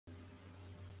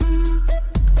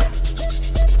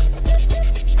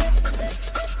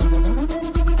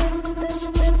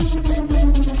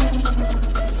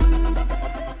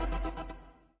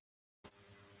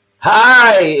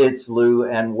Hey, it's Lou,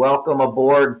 and welcome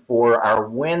aboard for our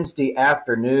Wednesday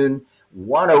afternoon,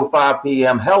 1:05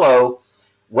 p.m. Hello.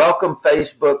 Welcome,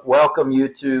 Facebook. Welcome,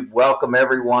 YouTube. Welcome,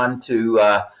 everyone,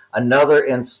 to another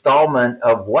installment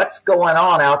of what's going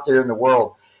on out there in the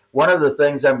world. One of the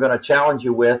things I'm going to challenge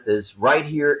you with is right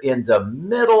here in the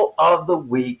middle of the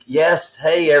week. Yes.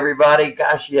 Hey, everybody.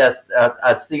 Gosh, yes.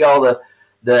 I see all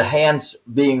the hands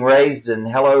being raised, and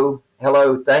hello.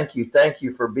 Hello, thank you. Thank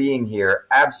you for being here.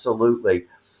 Absolutely.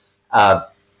 Uh,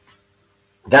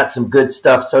 got some good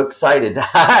stuff. So excited.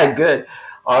 Good.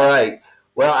 All right.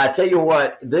 Well, I tell you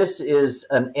what, this is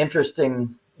an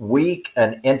interesting week,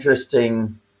 an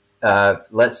interesting,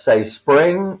 let's say,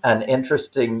 spring, an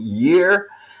interesting year.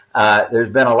 There's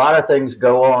been a lot of things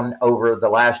go on over the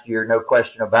last year, no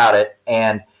question about it.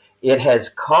 And it has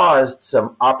caused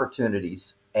some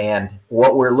opportunities. And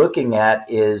what we're looking at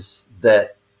is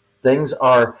that things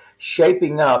are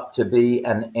shaping up to be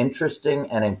an interesting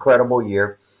and incredible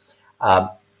year.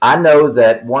 I know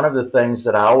that one of the things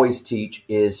that I always teach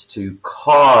is to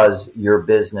cause your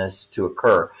business to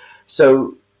occur,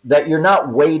 so that you're not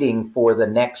waiting for the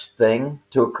next thing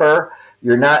to occur.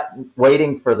 You're not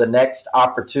waiting for the next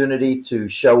opportunity to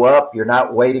show up. You're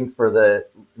not waiting for the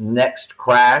next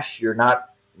crash. You're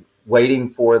not waiting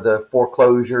for the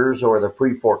foreclosures or the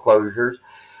pre-foreclosures.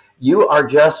 You are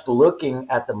just looking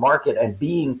at the market and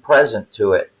being present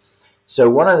to it. So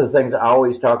one of the things I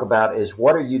always talk about is,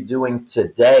 what are you doing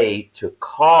today to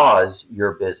cause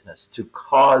your business, to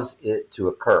cause it to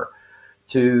occur,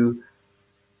 to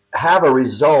have a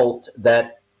result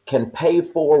that can pay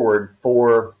forward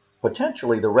for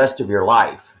potentially the rest of your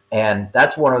life. And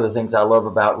that's one of the things I love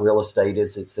about real estate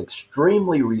is it's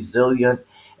extremely resilient,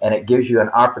 and it gives you an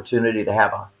opportunity to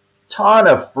have a ton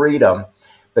of freedom.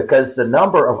 Because the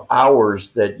number of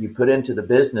hours that you put into the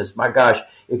business, my gosh,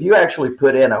 if you actually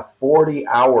put in a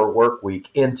 40-hour work week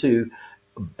into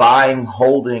buying,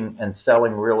 holding, and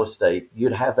selling real estate,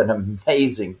 you'd have an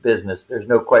amazing business. There's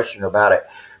no question about it,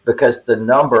 because the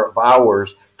number of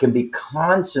hours can be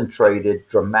concentrated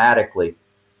dramatically.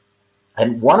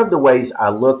 And one of the ways I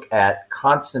look at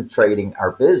concentrating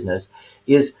our business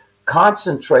is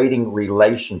concentrating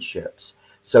relationships.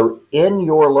 So in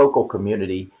your local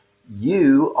community,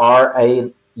 you are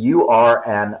an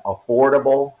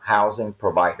affordable housing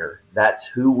provider. That's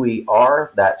who we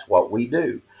are. That's what we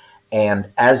do.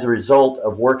 And as a result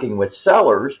of working with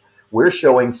sellers, we're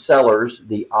showing sellers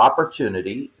the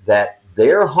opportunity that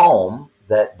their home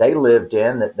that they lived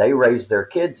in, that they raised their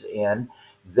kids in,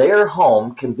 their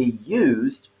home can be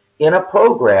used in a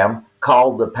program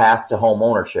called the Path to Home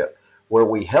Ownership, where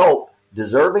we help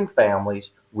deserving families,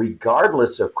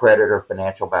 regardless of credit or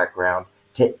financial background,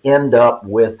 to end up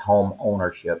with home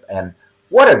ownership. And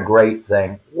what a great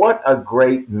thing. What a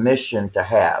great mission to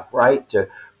have, right? To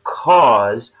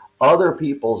cause other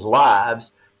people's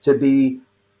lives to be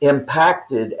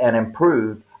impacted and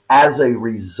improved as a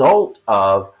result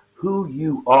of who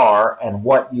you are and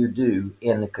what you do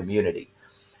in the community.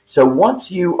 So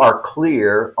once you are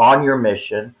clear on your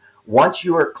mission, once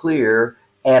you are clear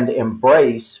and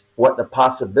embrace what the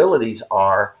possibilities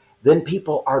are, then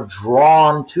people are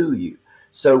drawn to you.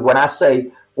 So when I say,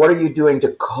 what are you doing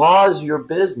to cause your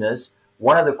business?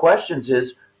 One of the questions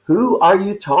is, who are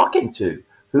you talking to?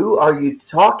 Who are you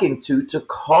talking to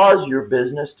cause your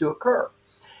business to occur?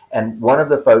 And one of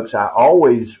the folks I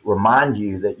always remind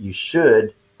you that you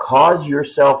should cause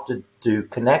yourself to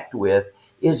connect with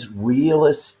is real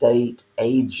estate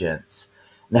agents.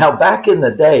 Now, back in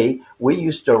the day, we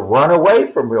used to run away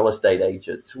from real estate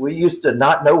agents. We used to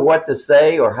not know what to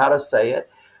say or how to say it.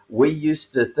 We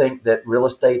used to think that real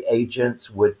estate agents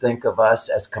would think of us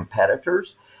as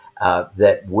competitors,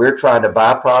 that we're trying to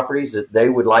buy properties that they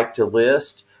would like to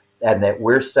list, and that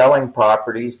we're selling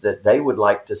properties that they would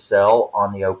like to sell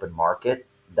on the open market.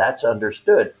 That's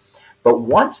understood. But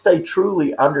once they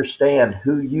truly understand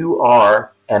who you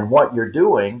are and what you're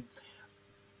doing,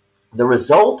 the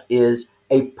result is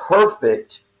a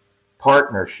perfect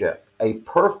partnership. A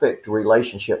perfect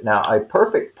relationship. Now, a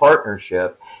perfect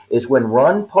partnership is when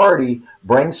one party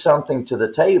brings something to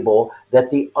the table that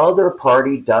the other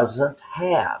party doesn't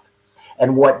have.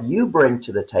 And what you bring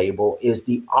to the table is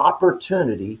the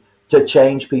opportunity to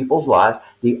change people's lives,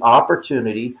 the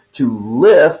opportunity to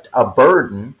lift a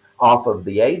burden off of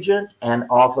the agent and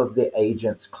off of the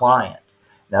agent's client.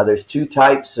 Now, there's two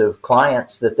types of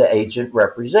clients that the agent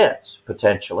represents,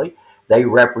 potentially. They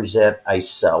represent a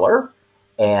seller,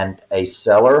 and a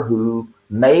seller who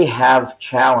may have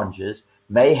challenges,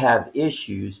 may have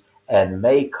issues, and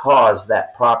may cause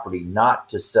that property not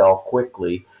to sell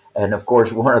quickly And of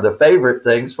course, one of the favorite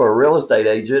things for a real estate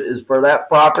agent is for that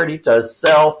property to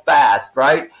sell fast,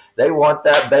 right? They want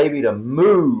that baby to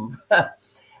move.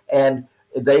 And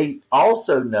they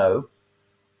also know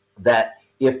that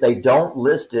if they don't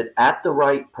list it at the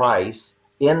right price,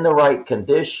 in the right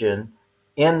condition,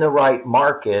 in the right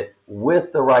market,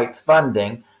 with the right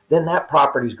funding, then that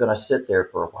property is going to sit there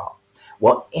for a while.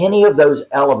 Well, any of those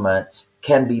elements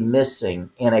can be missing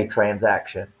in a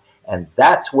transaction. And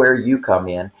that's where you come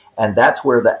in. And that's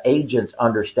where the agent's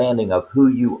understanding of who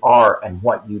you are and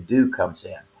what you do comes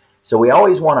in. So we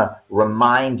always want to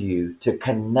remind you to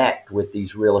connect with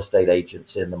these real estate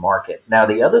agents in the market. Now,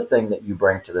 the other thing that you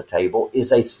bring to the table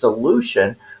is a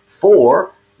solution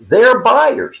for their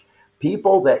buyers,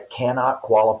 people that cannot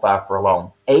qualify for a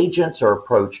loan. Agents are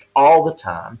approached all the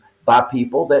time by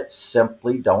people that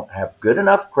simply don't have good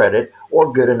enough credit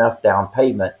or good enough down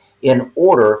payment in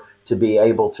order to be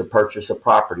able to purchase a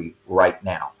property right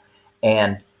now.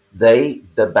 And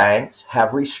the banks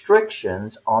have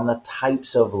restrictions on the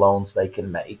types of loans they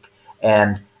can make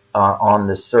and on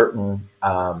the certain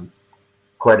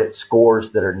credit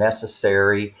scores that are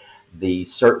necessary, the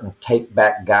certain take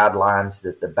back guidelines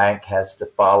that the bank has to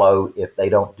follow. If they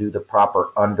don't do the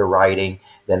proper underwriting,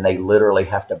 then they literally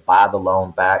have to buy the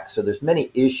loan back. So there's many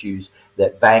issues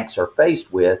that banks are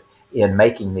faced with in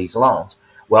making these loans.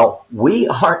 Well, we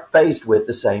aren't faced with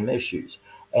the same issues.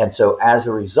 And so as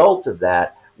a result of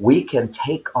that, we can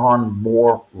take on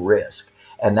more risk.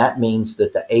 And that means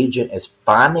that the agent is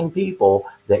finding people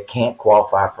that can't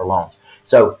qualify for loans.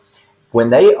 So when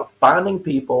they are finding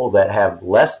people that have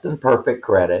less than perfect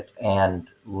credit and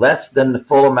less than the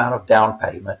full amount of down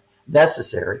payment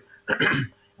necessary,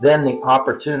 then the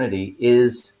opportunity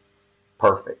is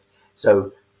perfect.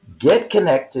 So get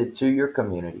connected to your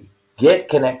community. Get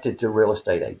connected to real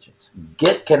estate agents.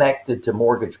 Get connected to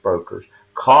mortgage brokers.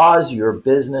 Cause your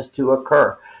business to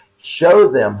occur. Show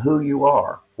them who you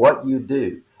are, what you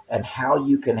do, and how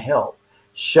you can help.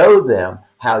 Show them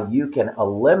how you can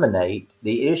eliminate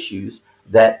the issues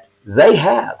that they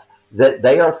have, that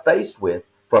they are faced with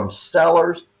from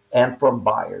sellers and from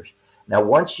buyers. Now,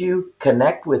 once you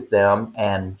connect with them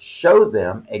and show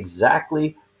them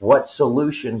exactly what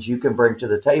solutions you can bring to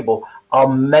the table,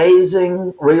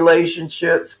 amazing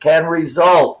relationships can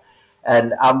result.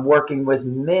 And I'm working with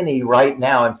many right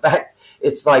now. In fact,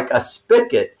 it's like a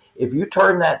spigot. If you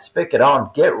turn that spigot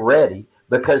on, get ready,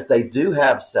 because they do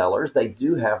have sellers, they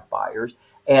do have buyers.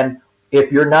 And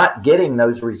if you're not getting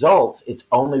those results, it's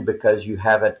only because you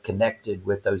haven't connected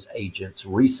with those agents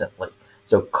recently.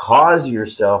 So cause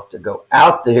yourself to go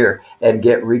out there and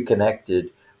get reconnected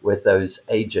with those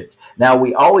agents. Now,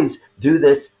 we always do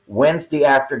this Wednesday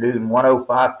afternoon,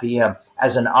 1:05 p.m.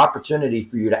 as an opportunity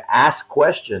for you to ask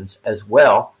questions as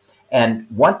well. And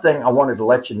one thing I wanted to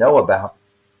let you know about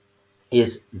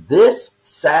is this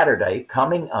Saturday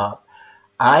coming up,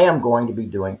 I am going to be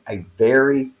doing a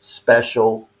very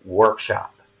special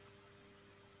workshop.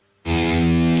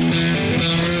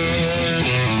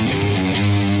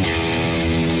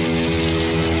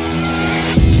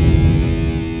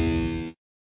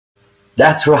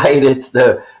 That's right. It's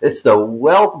the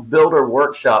Wealth Builder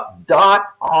Workshop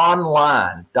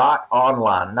 .online, not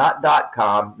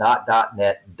 .com, not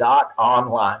 .net,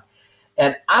 .online.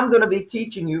 And I'm going to be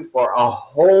teaching you for a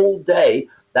whole day.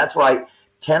 That's right,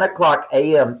 10 o'clock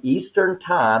a.m. Eastern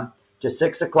time to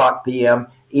 6 o'clock p.m.,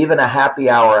 even a happy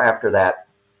hour after that.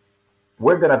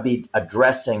 We're going to be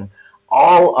addressing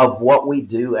all of what we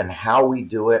do and how we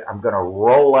do it. I'm going to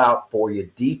roll out for you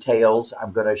details.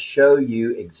 I'm going to show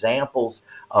you examples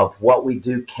of what we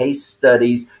do, case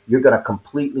studies. You're going to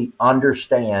completely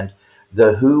understand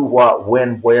the who, what,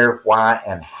 when, where, why,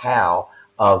 and how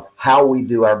of how we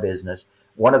do our business.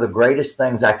 One of the greatest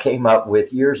things I came up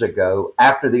with years ago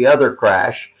after the other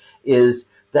crash is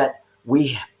that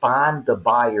we find the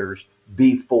buyers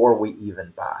before we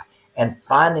even buy. And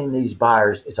finding these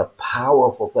buyers is a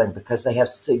powerful thing because they have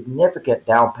significant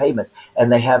down payments and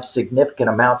they have significant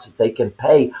amounts that they can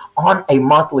pay on a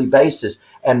monthly basis.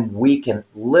 And we can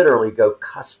literally go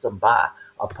custom buy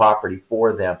a property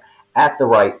for them at the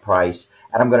right price.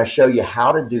 And I'm going to show you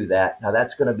how to do that. Now,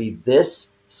 that's going to be this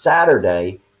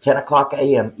Saturday, 10 o'clock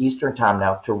a.m. Eastern time.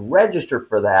 Now, to register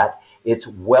for that, it's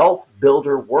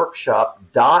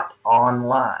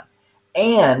wealthbuilderworkshop.online.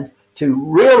 And to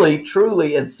really,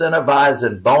 truly incentivize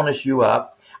and bonus you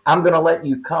up, I'm going to let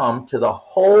you come to the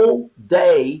whole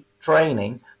day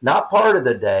training, not part of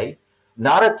the day,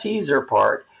 not a teaser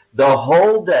part, the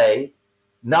whole day,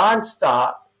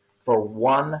 nonstop for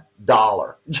 $1,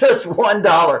 just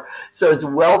 $1. So it's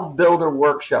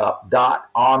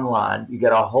wealthbuilderworkshop.online. You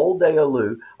get a whole day of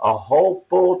a whole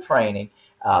full training.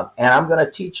 And I'm going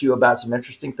to teach you about some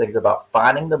interesting things about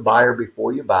finding the buyer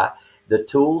before you buy, the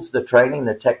tools, the training,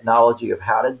 the technology of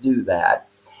how to do that.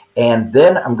 And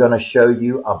then I'm going to show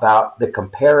you about the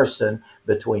comparison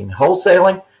between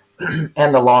wholesaling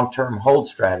and the long-term hold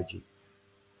strategy.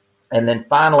 And then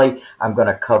finally, I'm going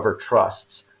to cover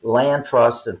trusts, land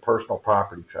trusts and personal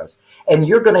property trusts. And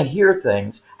you're going to hear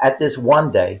things at this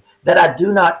one day that I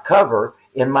do not cover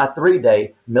in my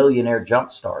 3-day Millionaire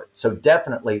Jumpstart. So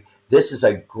definitely, this is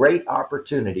a great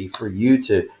opportunity for you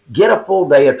to get a full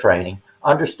day of training,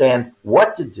 understand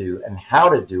what to do and how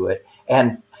to do it.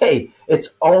 And hey, it's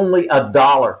only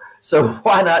 $1. So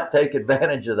why not take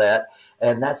advantage of that?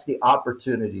 And that's the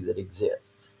opportunity that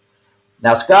exists.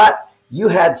 Now, Scott, you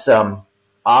had some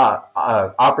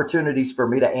opportunities for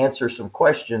me to answer some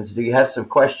questions. Do you have some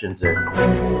questions there?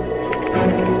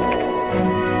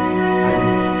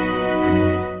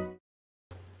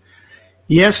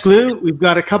 Yes, Lou, we've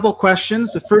got a couple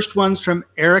questions. The first one's from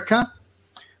Erica.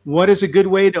 What is a good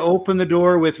way to open the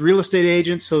door with real estate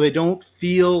agents so they don't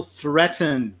feel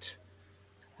threatened?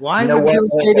 Why would real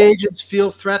estate agents feel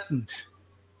threatened?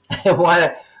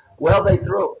 Why? Well,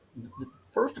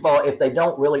 first of all, if they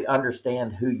don't really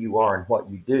understand who you are and what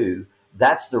you do,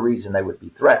 that's the reason they would be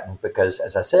threatened. Because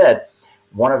as I said,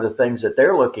 one of the things that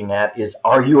they're looking at is,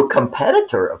 are you a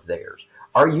competitor of theirs?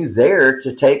 Are you there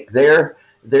to take their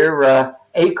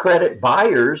A-credit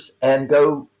buyers and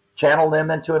go channel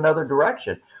them into another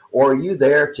direction? Or are you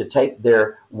there to take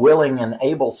their willing and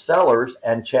able sellers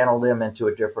and channel them into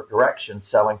a different direction,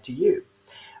 selling to you?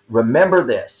 Remember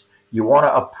this. You want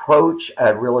to approach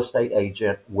a real estate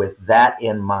agent with that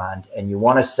in mind, and you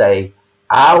want to say,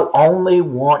 I only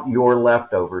want your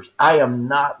leftovers. I am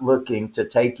not looking to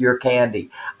take your candy.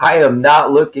 I am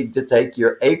not looking to take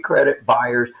your A-credit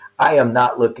buyers. I am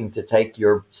not looking to take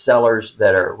your sellers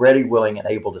that are ready, willing, and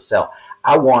able to sell.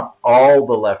 I want all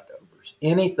the leftovers.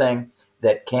 Anything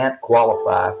that can't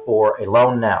qualify for a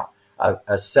loan now, a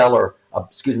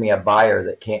buyer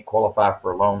that can't qualify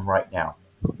for a loan right now.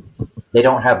 They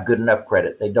don't have good enough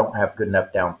credit. They don't have good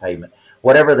enough down payment.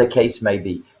 Whatever the case may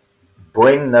be,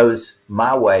 bring those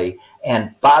my way.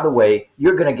 And by the way,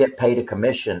 you're going to get paid a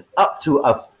commission, up to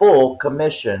a full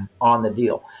commission on the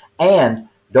deal. And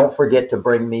don't forget to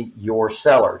bring me your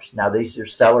sellers. Now, these are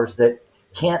sellers that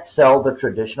can't sell the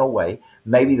traditional way.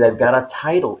 Maybe they've got a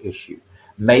title issue.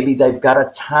 Maybe they've got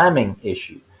a timing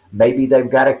issue. Maybe they've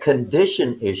got a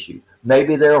condition issue.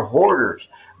 Maybe they're hoarders.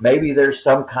 Maybe there's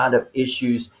some kind of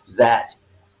issues that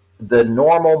the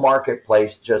normal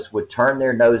marketplace just would turn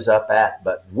their nose up at,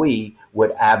 but we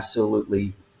would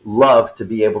absolutely love to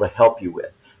be able to help you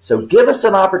with. So give us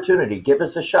an opportunity, give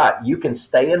us a shot. You can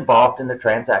stay involved in the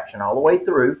transaction all the way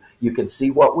through. You can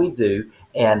see what we do,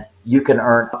 and you can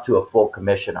earn up to a full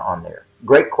commission on there.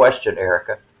 Great question,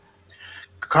 Erica.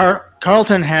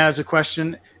 Carlton has a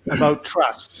question about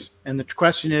trusts. And the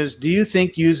question is, do you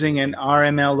think using an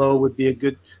RMLO would be a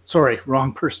good, sorry,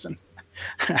 wrong person.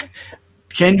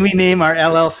 Can we name our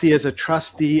LLC as a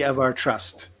trustee of our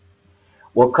trust?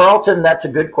 Well, Carlton, that's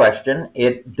a good question.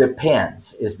 It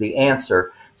depends is the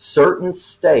answer. Certain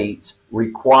states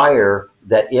require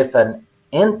that if an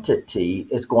entity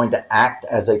is going to act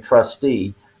as a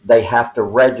trustee, they have to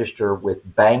register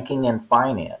with banking and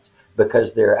finance,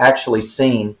 because they're actually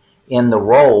seen in the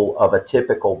role of a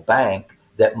typical bank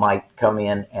that might come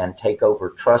in and take over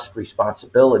trust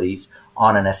responsibilities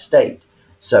on an estate.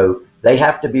 So they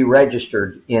have to be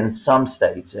registered in some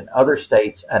states. In other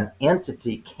states, an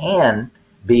entity can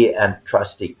be a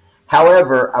trustee.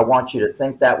 However, I want you to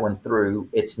think that one through.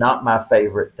 It's not my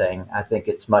favorite thing. I think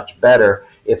it's much better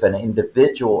if an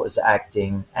individual is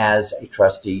acting as a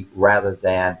trustee rather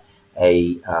than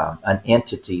an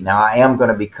entity. Now, I am going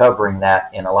to be covering that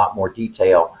in a lot more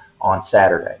detail on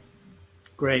Saturday.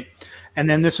 Great. And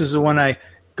then this is the one I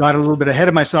got a little bit ahead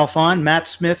of myself on. Matt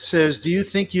Smith says, do you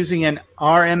think using an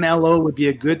RMLO would be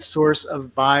a good source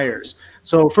of buyers?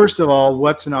 So first of all,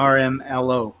 what's an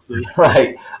RMLO?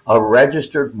 Right. A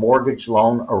registered mortgage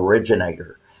loan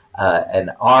originator.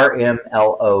 An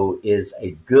RMLO is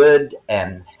a good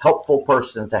and helpful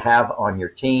person to have on your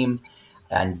team.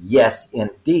 And yes,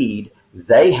 indeed,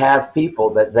 they have people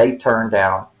that they turn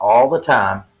down all the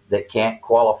time that can't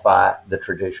qualify the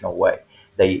traditional way.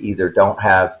 They either don't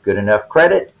have good enough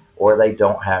credit or they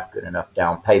don't have good enough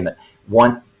down payment.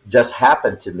 One just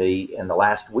happened to me in the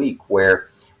last week where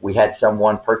we had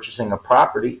someone purchasing a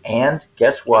property, and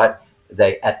guess what?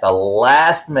 They, at the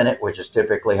last minute, which is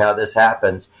typically how this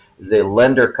happens, the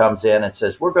lender comes in and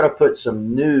says, we're going to put some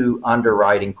new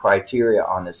underwriting criteria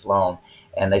on this loan.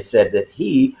 And they said that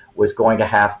he was going to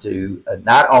have to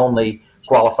not only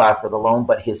qualify for the loan,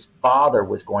 but his father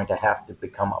was going to have to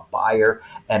become a buyer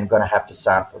and going to have to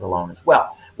sign for the loan as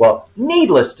well. Well,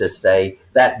 needless to say,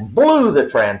 that blew the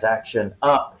transaction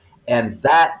up. And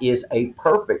that is a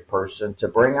perfect person to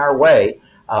bring our way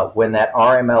when that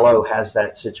RMLO has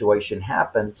that situation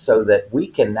happen, so that we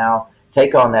can now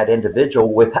take on that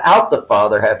individual without the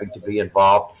father having to be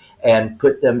involved and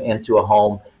put them into a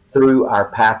home through our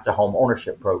Path to Home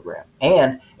Ownership program.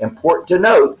 And important to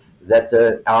note that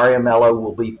the RMLO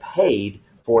will be paid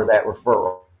for that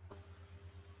referral.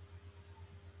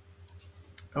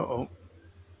 Uh-oh.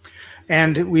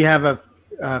 And we have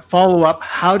a follow-up.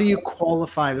 How do you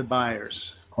qualify the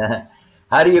buyers?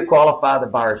 How do you qualify the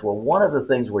buyers? Well, one of the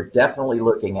things we're definitely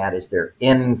looking at is their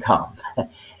income.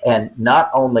 And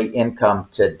not only income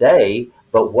today,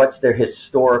 but what's their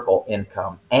historical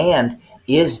income? And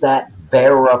is that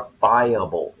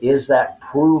verifiable? Is that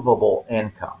provable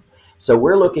income? So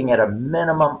we're looking at a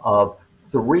minimum of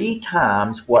 3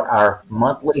 times what our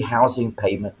monthly housing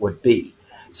payment would be.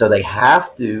 So they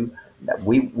have to,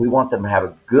 we want them to have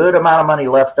a good amount of money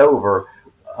left over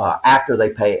after they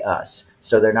pay us.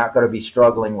 So they're not going to be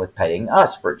struggling with paying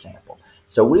us, for example.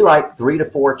 So we like 3 to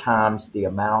 4 times the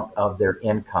amount of their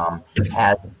income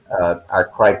as our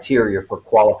criteria for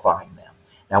qualifying them.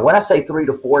 Now, when I say 3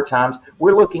 to 4 times,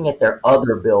 we're looking at their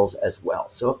other bills as well.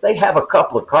 So if they have a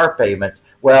couple of car payments,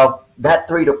 well, that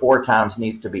 3 to 4 times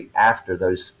needs to be after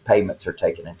those payments are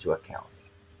taken into account.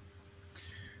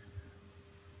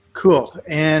 Cool.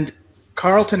 And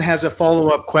Carlton has a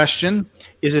follow-up question.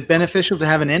 Is it beneficial to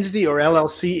have an entity or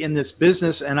LLC in this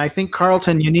business? And I think,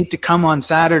 Carlton, you need to come on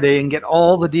Saturday and get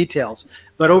all the details.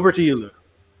 But over to you,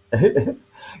 Lou.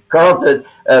 Carlton,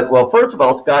 well, first of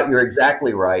all, Scott, you're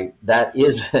exactly right. That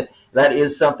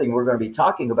is something we're going to be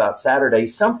talking about Saturday,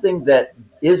 something that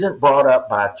isn't brought up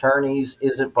by attorneys,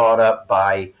 isn't brought up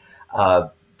by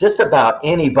just about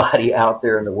anybody out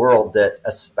there in the world that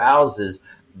espouses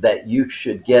that you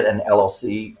should get an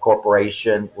LLC,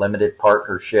 corporation, limited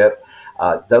partnership.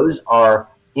 Those are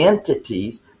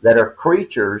entities that are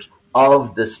creatures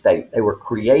of the state. They were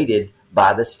created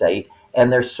by the state, and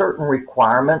there's certain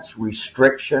requirements,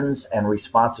 restrictions, and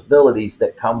responsibilities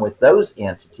that come with those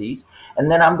entities. And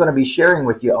then I'm going to be sharing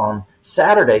with you on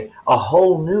Saturday a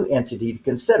whole new entity to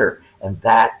consider, and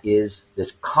that is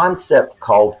this concept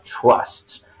called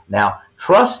trusts. Now,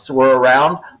 trusts were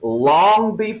around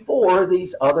long before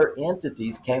these other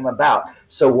entities came about.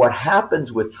 So what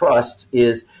happens with trusts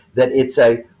is that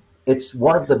it's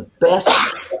one of the best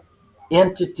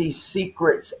entity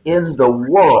secrets in the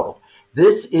world.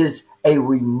 This is a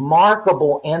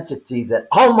remarkable entity that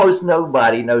almost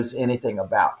nobody knows anything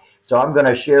about. So I'm going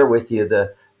to share with you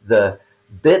the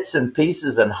bits and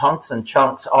pieces and hunks and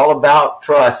chunks all about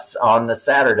trusts on the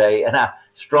Saturday, and I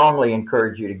strongly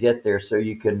encourage you to get there so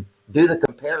you can do the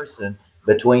comparison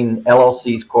between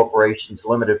LLCs, corporations,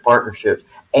 limited partnerships,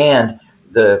 and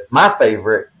my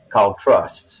favorite called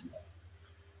trusts.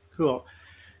 Cool.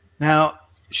 Now,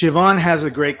 Siobhan has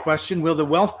a great question. Will the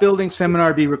wealth building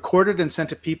seminar be recorded and sent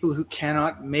to people who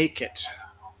cannot make it?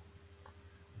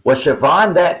 Well,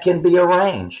 Siobhan, that can be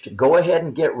arranged. Go ahead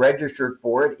and get registered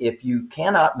for it if you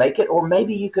cannot make it, or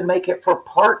maybe you can make it for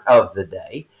part of the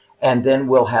day, and then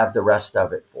we'll have the rest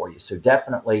of it for you. So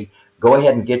definitely go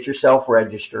ahead and get yourself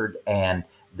registered, and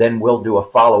then we'll do a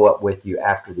follow-up with you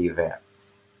after the event.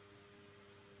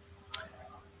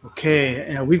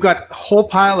 Okay, we've got a whole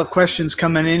pile of questions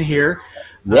coming in here.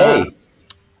 Yay.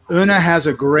 Una has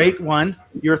a great one.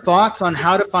 Your thoughts on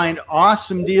how to find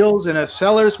awesome deals in a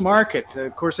seller's market?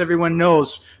 Of course, everyone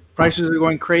knows prices are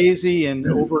going crazy and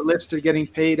overlists are getting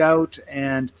paid out,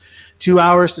 and 2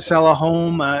 hours to sell a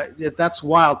home. That's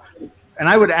wild. And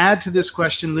I would add to this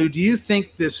question, Lou, do you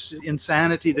think this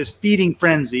insanity, this feeding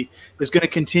frenzy is going to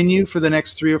continue for the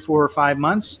next 3 or 4 or 5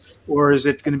 months, or is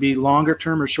it going to be longer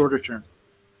term or shorter term?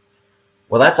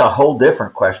 Well, that's a whole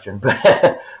different question.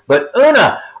 But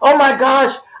Una, oh my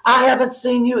gosh, I haven't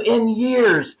seen you in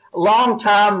years. Long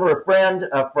time friend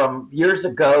from years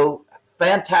ago.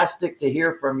 Fantastic to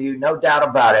hear from you, no doubt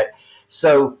about it.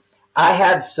 So I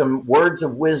have some words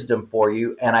of wisdom for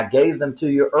you, and I gave them to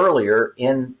you earlier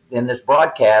in this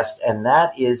broadcast, and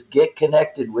that is get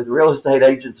connected with real estate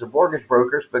agents and mortgage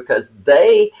brokers, because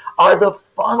they are the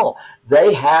funnel.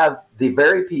 They have the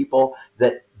very people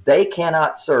that they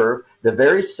cannot serve, the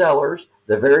very sellers,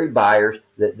 the very buyers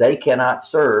that they cannot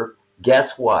serve.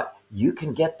 Guess what? You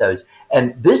can get those.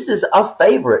 And this is a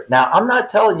favorite. Now, I'm not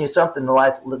telling you something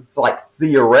like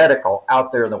theoretical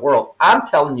out there in the world. I'm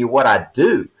telling you what I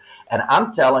do. And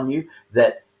I'm telling you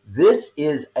that this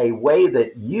is a way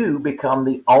that you become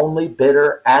the only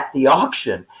bidder at the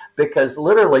auction, because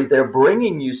literally they're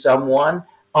bringing you someone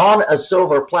on a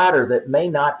silver platter that may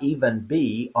not even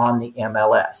be on the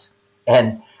MLS.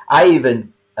 And I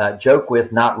even joke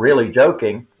with, not really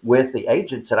joking, with the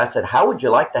agents, and I said, how would you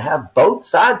like to have both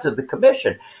sides of the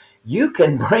commission? You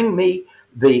can bring me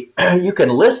you can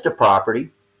list a property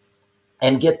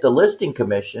and get the listing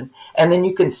commission, and then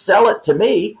you can sell it to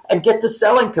me and get the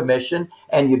selling commission,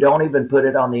 and you don't even put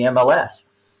it on the MLS.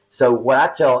 So what I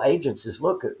tell agents is,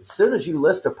 look, as soon as you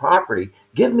list a property,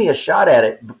 give me a shot at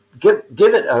it. Give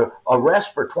it a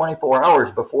rest for 24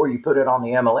 hours before you put it on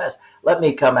the MLS. Let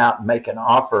me come out and make an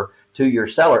offer to your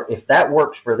seller. If that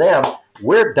works for them,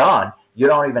 we're done. You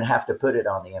don't even have to put it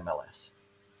on the MLS.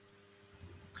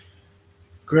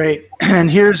 Great.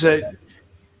 And here's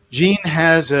Gene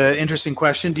has an interesting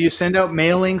question. Do you send out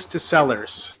mailings to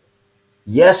sellers?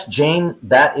 Yes, Gene,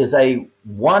 that is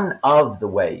one of the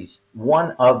ways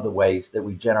that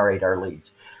we generate our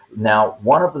leads. Now,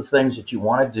 one of the things that you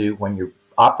want to do when you're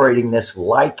operating this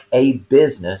like a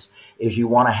business is you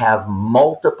want to have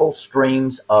multiple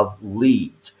streams of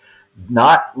leads,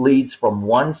 not leads from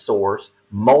one source,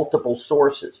 multiple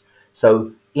sources.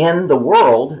 So in the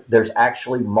world, there's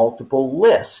actually multiple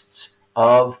lists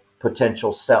of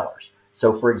potential sellers.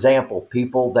 So for example,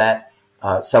 people that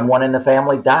someone in the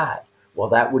family died. Well,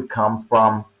 that would come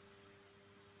from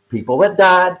people that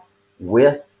died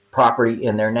with property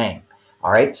in their name.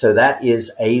 All right. So that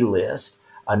is a list.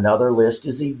 Another list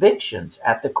is evictions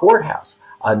at the courthouse.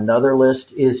 Another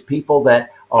list is people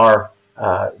that are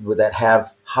that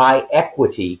have high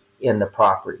equity in the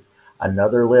property.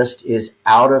 Another list is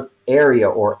out of area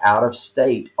or out of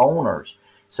state owners.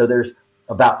 So there's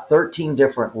about 13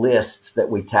 different lists that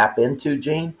we tap into,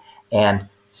 Gene. And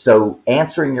so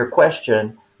answering your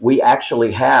question, we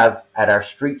actually have at our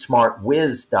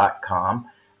StreetSmartWiz.com,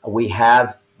 we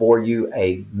have for you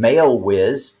a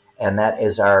MailWiz, and that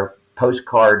is our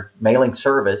postcard mailing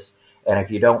service. And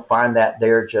if you don't find that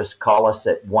there, just call us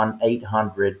at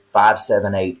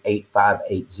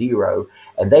 1-800-578-8580.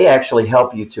 And they actually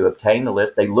help you to obtain the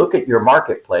list. They look at your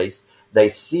marketplace. They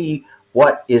see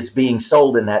what is being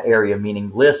sold in that area, meaning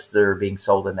lists that are being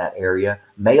sold in that area,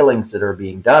 mailings that are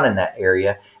being done in that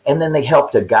area. And then they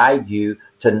help to guide you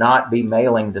to not be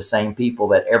mailing the same people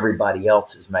that everybody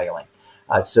else is mailing.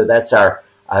 So that's our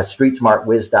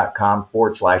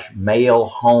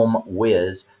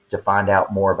StreetSmartWiz.com/mailhomewiz to find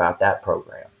out more about that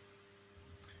program.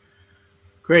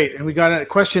 Great. And we got a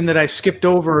question that I skipped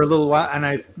over a little while, and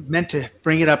I meant to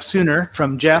bring it up sooner,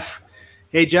 from Jeff.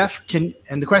 Hey, Jeff,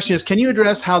 and the question is, can you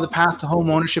address how the path to home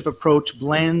ownership approach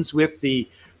blends with the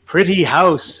pretty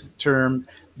house term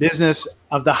business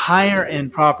of the higher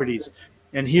end properties?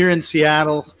 And here in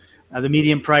Seattle, the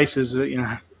median price is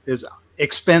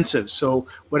expensive. So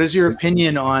what is your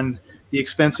opinion on the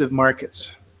expensive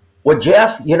markets? Well,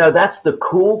 Jeff, that's the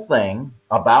cool thing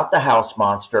about the House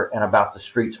Monster and about the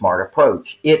Street Smart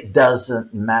approach. It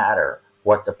doesn't matter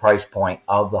what the price point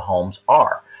of the homes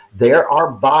are. There are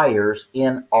buyers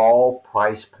in all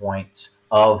price points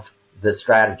of the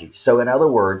strategy. So in other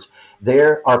words,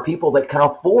 there are people that can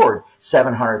afford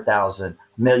 $700,000, $1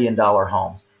 million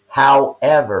homes.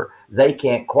 However, they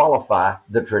can't qualify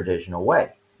the traditional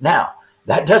way. Now,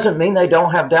 that doesn't mean they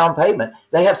don't have down payment.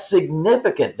 They have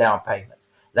significant down payments.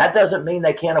 That doesn't mean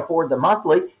they can't afford the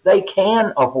monthly. They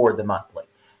can afford the monthly.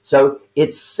 So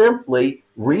it's simply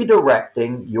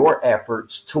redirecting your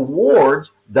efforts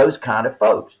towards those kind of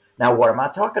folks. Now, what am I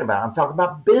talking about? I'm talking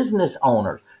about business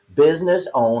owners. Business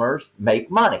owners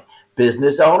make money.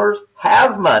 Business owners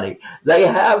have money. They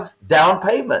have down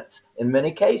payments in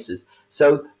many cases.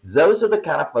 So those are the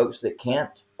kind of folks that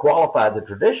can't qualify the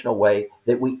traditional way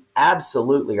that we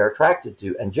absolutely are attracted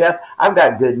to. And Jeff, I've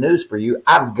got good news for you.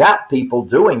 I've got people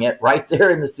doing it right there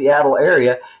in the Seattle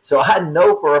area. So I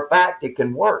know for a fact it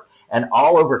can work, and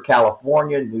all over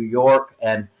California, New York,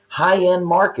 and high-end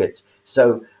markets.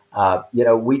 So,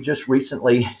 we just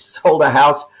recently sold a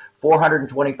house,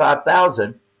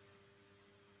 $425,000.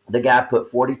 The guy put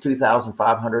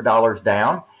 $42,500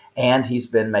 down, and he's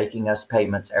been making us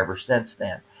payments ever since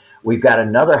then. We've got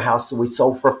another house that we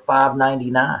sold for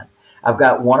 $599,000. I've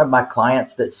got one of my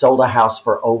clients that sold a house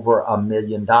for over $1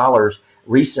 million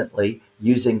recently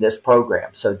using this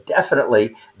program. So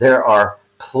definitely there are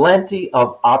plenty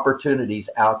of opportunities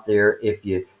out there if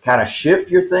you kind of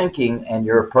shift your thinking and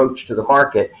your approach to the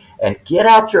market and get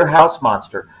out your House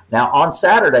Monster. Now on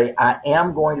Saturday, I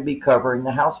am going to be covering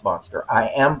the House Monster. I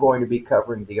am going to be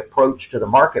covering the approach to the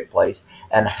marketplace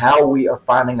and how we are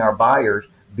finding our buyers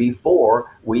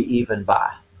before we even buy.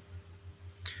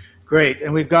 Great.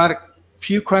 And we've got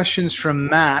few questions from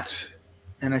Matt,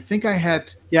 and I think I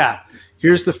had,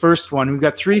 here's the first one. We've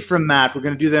got 3 from Matt. We're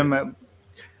going to do them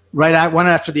one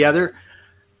after the other.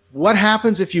 What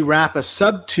happens if you wrap a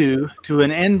sub 2 to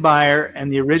an end buyer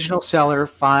and the original seller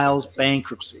files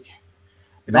bankruptcy?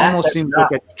 It Matt, almost seems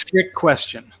like a trick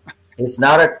question. It's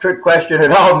not a trick question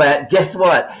at all, Matt. Guess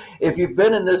what? If you've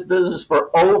been in this business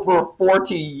for over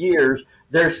 40 years,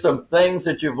 there's some things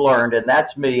that you've learned, and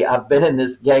that's me. I've been in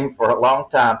this game for a long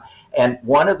time, and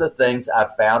one of the things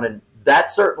I've found, and that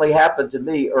certainly happened to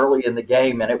me early in the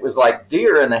game, and it was like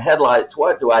deer in the headlights.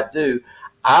 What do I do?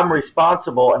 I'm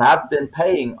responsible, and I've been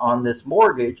paying on this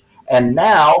mortgage, and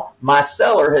now my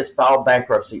seller has filed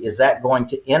bankruptcy. Is that going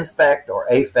to infect or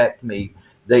affect me?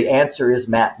 The answer is,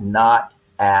 Matt, not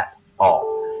at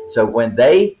all. So when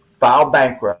they file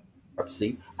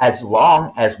bankruptcy, as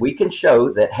long as we can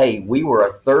show that, hey, we were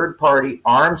a third-party,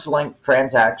 arm's-length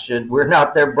transaction, we're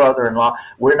not their brother-in-law,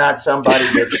 we're not somebody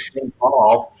that's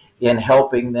involved in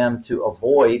helping them to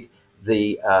avoid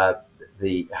the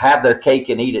have their cake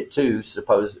and eat it too,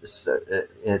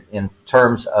 in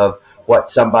terms of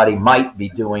what somebody might be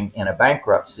doing in a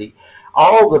bankruptcy.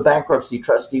 All the bankruptcy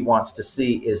trustee wants to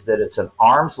see is that it's an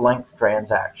arm's length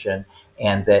transaction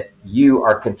and that you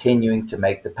are continuing to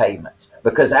make the payments.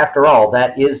 Because after all,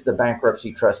 that is the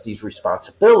bankruptcy trustee's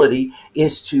responsibility,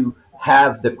 is to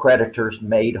have the creditors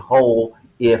made whole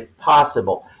if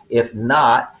possible. If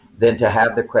not, than to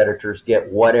have the creditors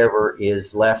get whatever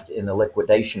is left in the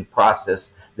liquidation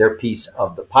process, their piece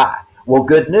of the pie. Well,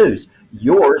 good news.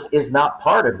 Yours is not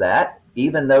part of that,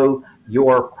 even though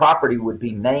your property would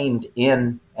be named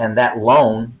in, and that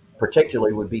loan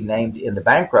particularly would be named in the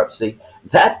bankruptcy.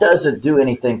 That doesn't do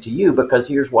anything to you, because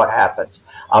here's what happens.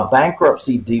 A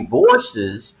bankruptcy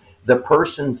divorces the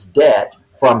person's debt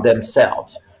from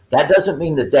themselves. That doesn't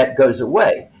mean the debt goes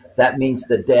away. That means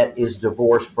the debt is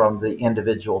divorced from the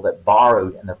individual that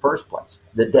borrowed in the first place.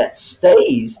 The debt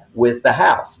stays with the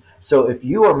house. So if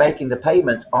you are making the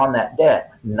payments on that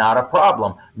debt, not a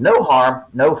problem. No harm,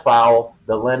 no foul.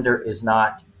 The lender is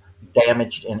not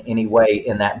damaged in any way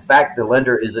in that. In fact, the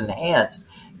lender is enhanced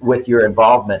with your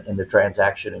involvement in the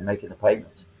transaction and making the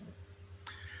payments.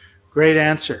 Great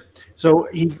answer. So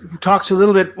he wants to know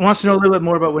a little bit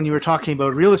more about when you were talking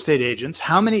about real estate agents.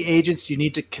 How many agents do you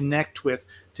need to connect with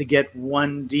to get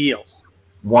one deal?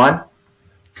 One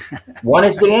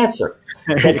is the answer.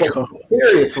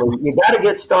 Seriously, you got to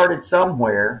get started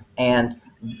somewhere, and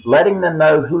letting them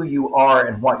know who you are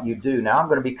and what you do. Now, I'm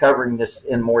going to be covering this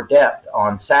in more depth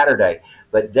on Saturday,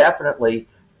 but definitely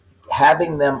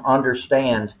having them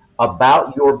understand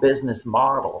about your business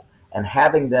model and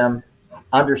having them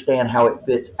understand how it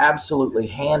fits absolutely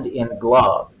hand in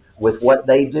glove with what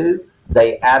they do.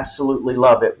 They absolutely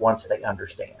love it once they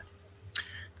understand.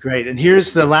 Great. And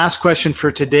here's the last question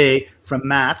for today from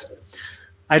Matt.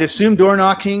 I'd assume door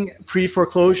knocking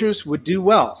pre-foreclosures would do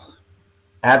well.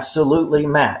 Absolutely,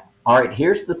 Matt. All right,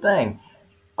 here's the thing.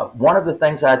 One of the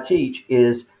things I teach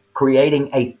is creating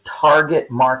a target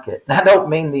market. And I don't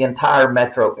mean the entire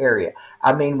metro area.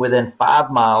 I mean within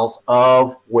 5 miles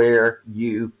of where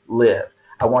you live.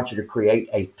 I want you to create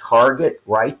a target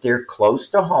right there close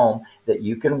to home that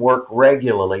you can work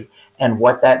regularly. And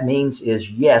what that means is,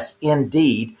 yes,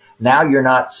 indeed, now you're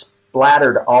not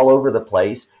splattered all over the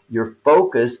place. You're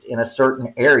focused in a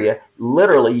certain area.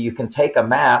 Literally, you can take a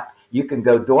map. You can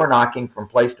go door knocking from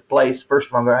place to place.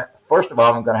 First of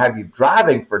all, I'm going to have you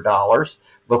driving for dollars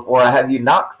before I have you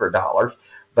knock for dollars.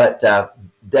 But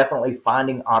definitely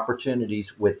finding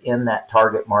opportunities within that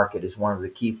target market is one of the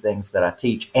key things that I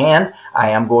teach. And I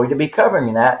am going to be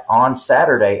covering that on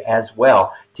Saturday as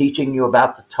well, teaching you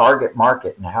about the target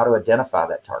market and how to identify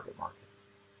that target market.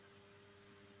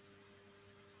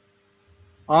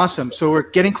 Awesome. So we're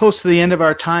getting close to the end of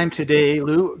our time today,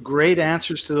 Lou. Great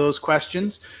answers to those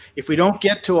questions. If we don't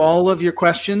get to all of your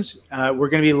questions, we're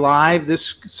going to be live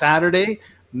this Saturday,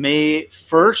 May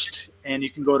 1st, and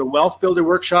you can go to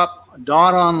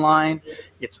wealthbuilderworkshop.online.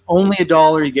 It's only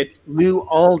 $1. You get Lou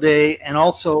all day, and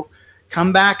also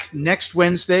come back next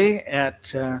Wednesday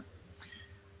at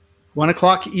 1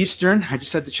 o'clock Eastern. I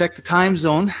just had to check the time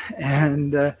zone,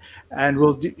 and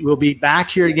we'll be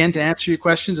back here again to answer your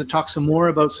questions and talk some more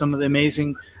about some of the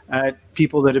amazing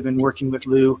people that have been working with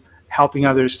Lou, helping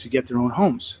others to get their own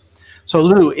homes. So,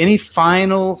 Lou, any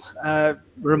final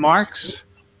remarks?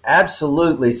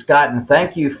 Absolutely, Scott, and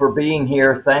thank you for being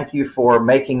here. Thank you for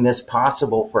making this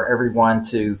possible for everyone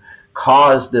to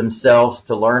cause themselves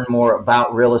to learn more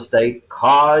about real estate,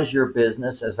 cause your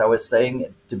business, as I was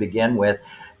saying to begin with,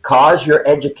 cause your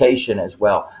education as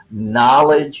well.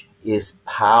 Knowledge is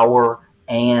power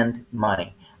and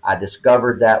money. I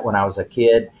discovered that when I was a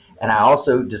kid, And I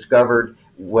also discovered,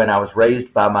 when I was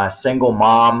raised by my single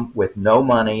mom with no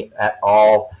money at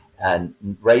all, and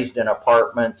raised in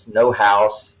apartments, no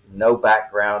house, no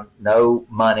background, no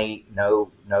money,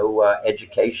 no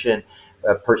education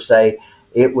per se,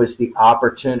 it was the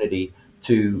opportunity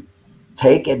to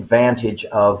take advantage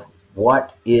of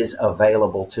what is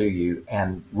available to you.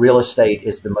 And real estate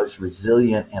is the most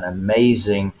resilient and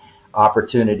amazing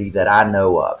opportunity that I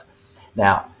know of.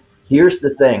 Now, here's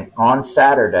the thing. On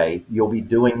Saturday, you'll be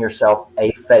doing yourself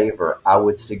a favor. I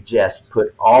would suggest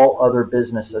put all other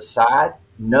business aside.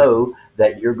 Know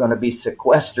that you're going to be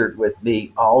sequestered with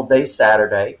me all day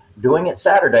Saturday, doing it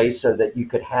Saturday so that you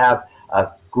could have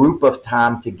a group of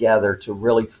time together to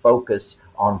really focus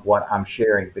on what I'm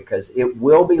sharing, because it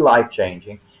will be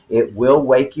life-changing. It will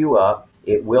wake you up.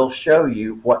 It will show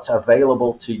you what's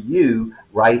available to you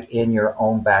right in your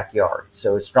own backyard.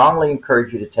 So I strongly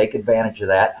encourage you to take advantage of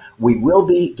that. We will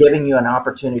be giving you an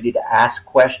opportunity to ask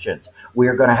questions. We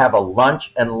are going to have a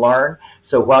lunch and learn.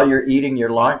 So while you're eating your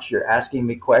lunch, you're asking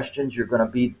me questions. You're going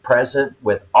to be present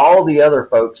with all the other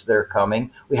folks that are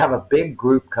coming. We have a big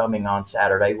group coming on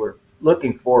Saturday. We're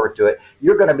looking forward to it.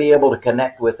 You're going to be able to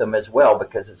connect with them as well,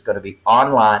 because it's going to be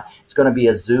online. It's going to be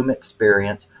a Zoom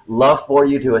experience. Love for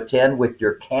you to attend with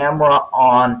your camera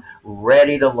on,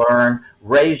 ready to learn.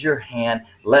 Raise your hand.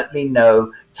 Let me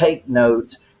know. Take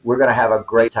notes. We're going to have a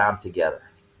great time together.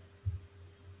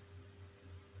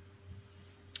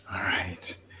 All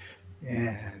right.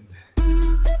 And